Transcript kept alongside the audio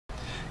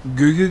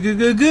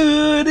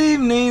Good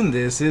evening,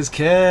 this is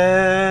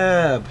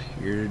Cab,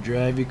 here to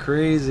drive you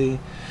crazy.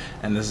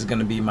 And this is going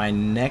to be my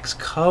next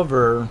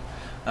cover.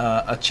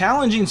 A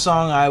challenging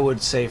song, I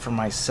would say, for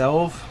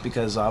myself,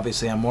 because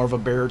obviously I'm more of a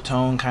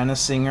baritone kind of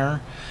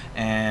singer.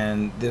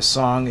 And this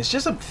song is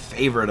just a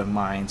favorite of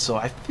mine, so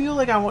I feel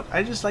like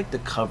I just like to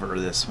cover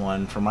this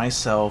one for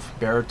myself.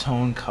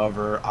 Baritone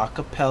cover, a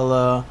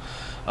cappella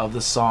of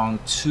the song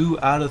 2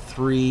 out of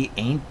 3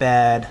 Ain't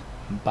Bad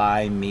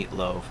by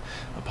Meatloaf.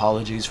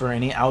 Apologies for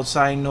any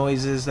outside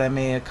noises that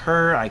may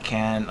occur. I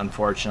can't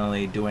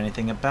unfortunately do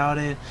anything about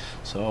it,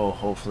 so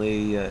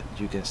hopefully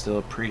you can still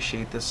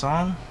appreciate the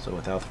song. So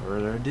without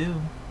further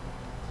ado,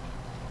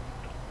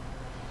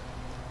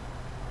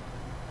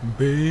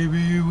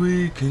 baby,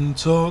 we can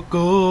talk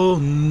all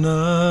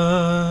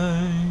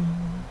night,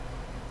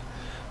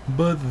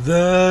 but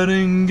that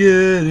ain't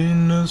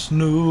getting us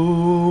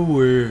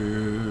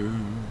nowhere.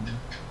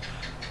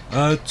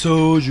 I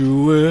told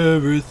you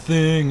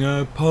everything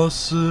I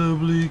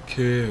possibly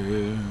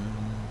can.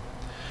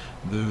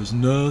 There's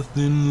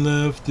nothing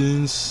left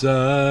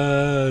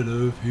inside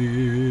of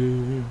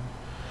here.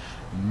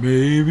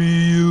 Maybe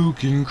you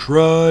can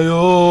cry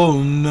all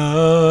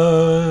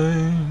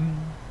night,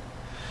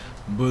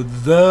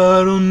 but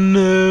that'll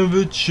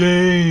never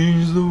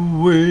change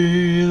the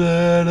way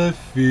that I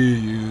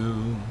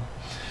feel.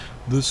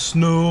 The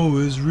snow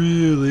is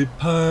really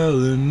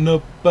piling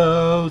up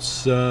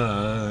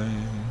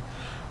outside.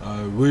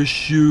 I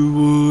wish you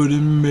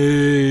wouldn't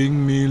make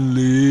me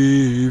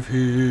leave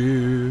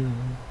here.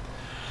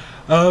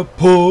 I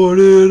poured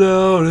it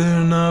out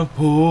and I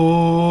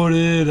poured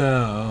it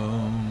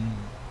out.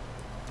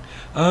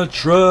 I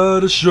try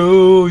to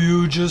show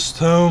you just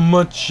how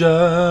much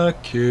I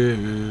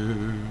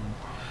care.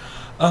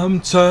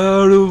 I'm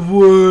tired of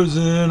words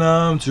and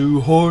I'm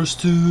too hoarse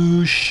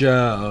to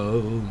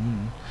shout.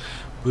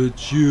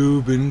 But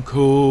you've been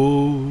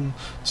cold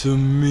to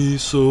me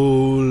so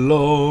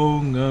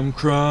long, I'm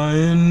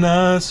crying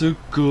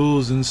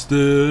icicles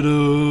instead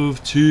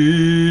of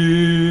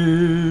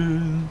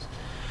tears.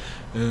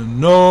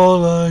 And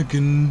all I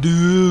can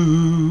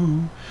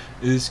do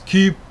is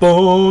keep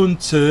on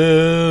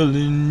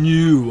telling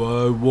you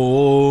I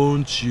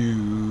want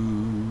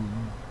you.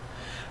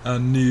 I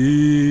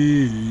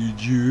need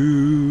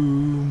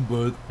you,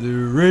 but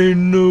there ain't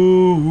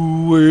no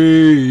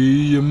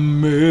way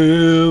I'm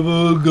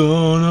ever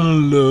gonna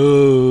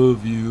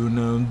love you.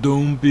 Now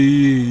don't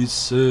be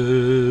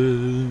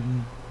sad,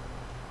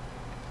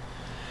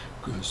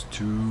 'cause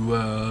 2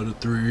 out of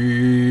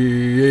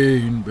 3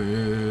 ain't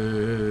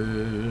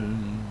bad.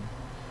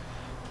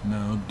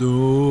 Now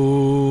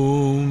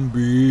don't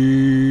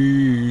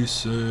be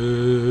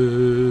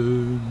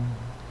sad,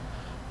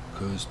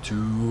 'cause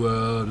 2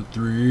 out of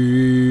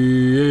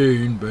 3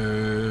 ain't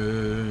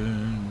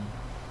bad.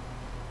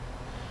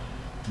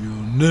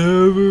 You'll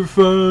never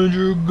find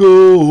your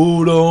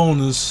gold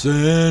on a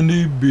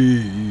sandy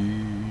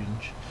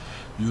beach.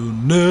 You'll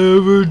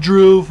never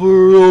drill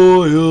for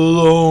oil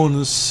on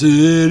a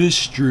city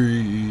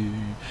street.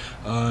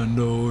 I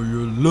know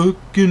you're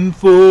looking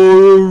for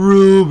a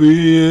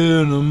ruby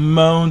in a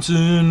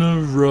mountain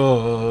of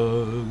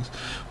rocks,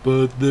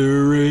 but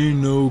there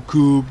ain't no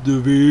Coupe de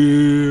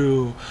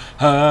Ville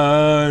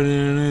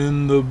hiding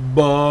in the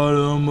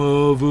bottom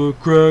of a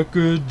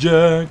Cracker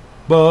Jack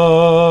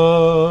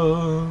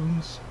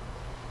box.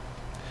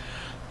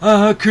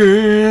 I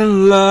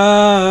can't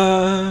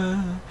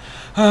lie,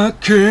 I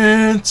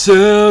can't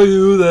tell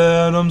you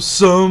that I'm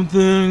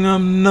something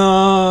I'm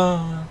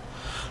not.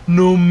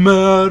 No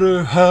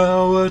matter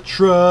how I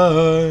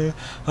try,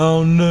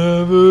 I'll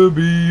never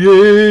be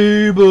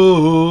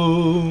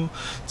able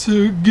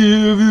to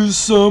give you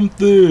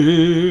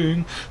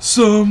something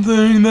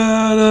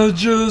that I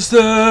just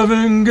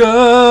haven't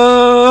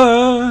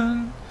got.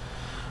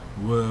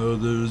 Well,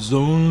 there's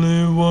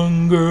only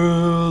one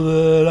girl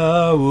that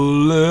I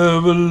will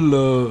ever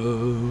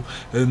love,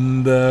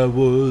 and that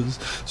was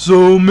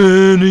so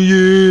many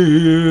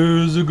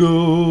years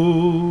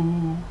ago.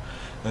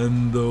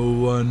 And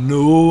though I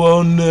know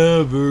I'll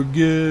never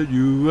get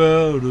you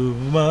out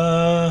of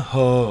my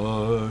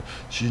heart,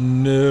 she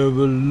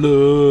never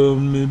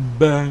loved me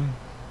back.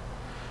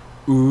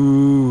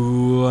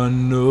 Ooh, I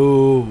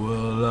know,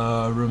 well,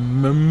 I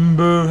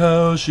remember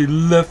how she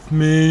left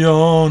me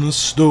on a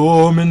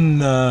stormy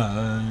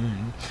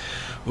night.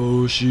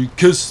 Oh, she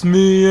kissed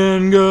me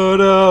and got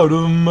out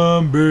of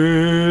my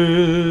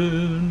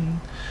bed.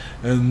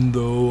 And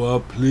though I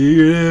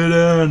pleaded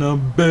and I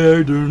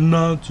begged her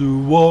not to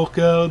walk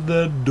out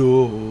that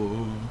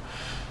door,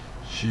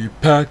 she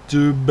packed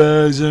her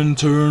bags and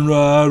turned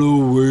right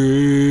away.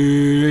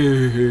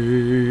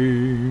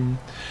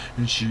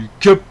 And she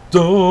kept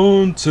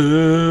on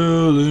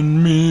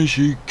telling me,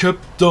 she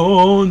kept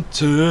on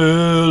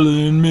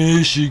telling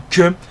me, she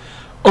kept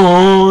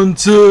on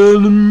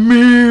telling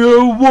me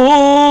I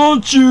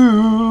want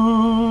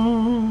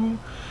you,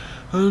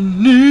 I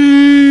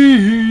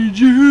need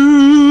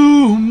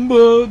you,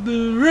 but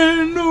there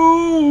ain't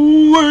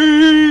no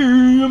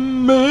way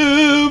I'm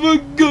ever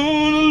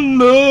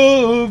gonna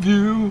love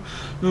you.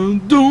 you. Now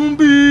don't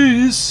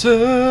be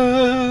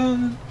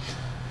sad,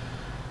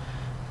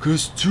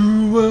 'cause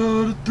 2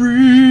 out of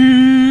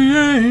 3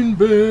 ain't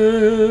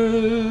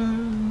bad.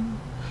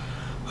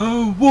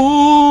 I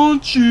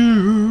want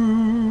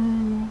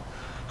you,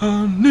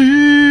 I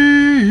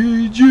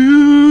need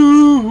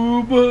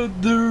you,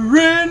 but there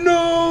ain't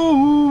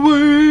no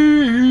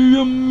way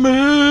I'm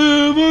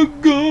ever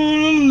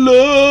gonna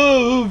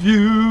love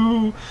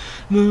you.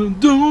 Now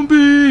don't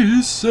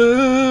be sad,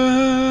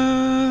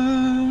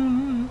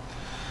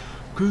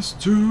 'cause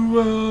 2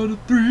 out of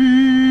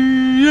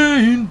 3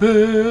 ain't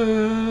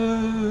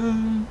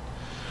bad.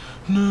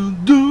 Now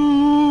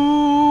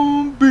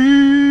don't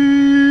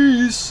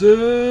be sad,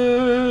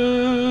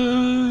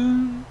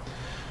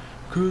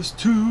 'cause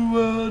 2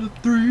 out of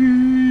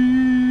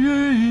 3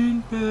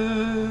 ain't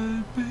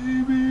bad.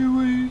 Baby,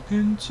 we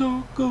can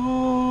talk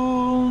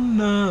all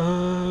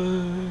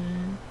night,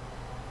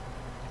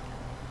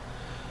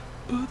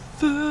 but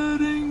that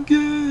ain't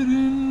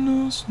getting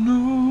us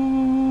nowhere.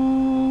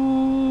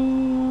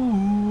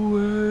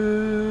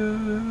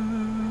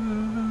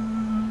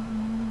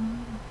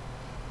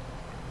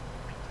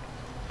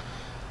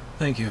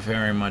 Thank you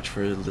very much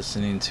for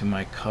listening to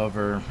my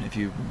cover. If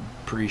you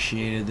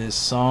appreciated this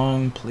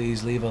song,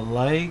 please leave a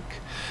like,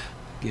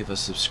 give a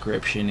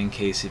subscription in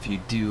case if you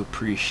do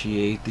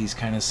appreciate these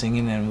kind of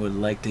singing and would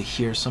like to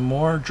hear some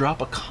more. Drop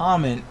a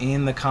comment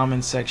in the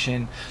comment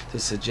section to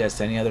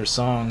suggest any other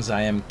songs.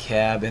 I am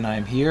Cab and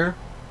I'm here.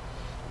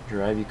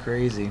 Drive you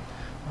crazy.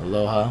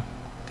 Aloha.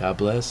 God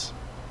bless.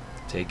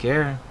 Take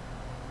care.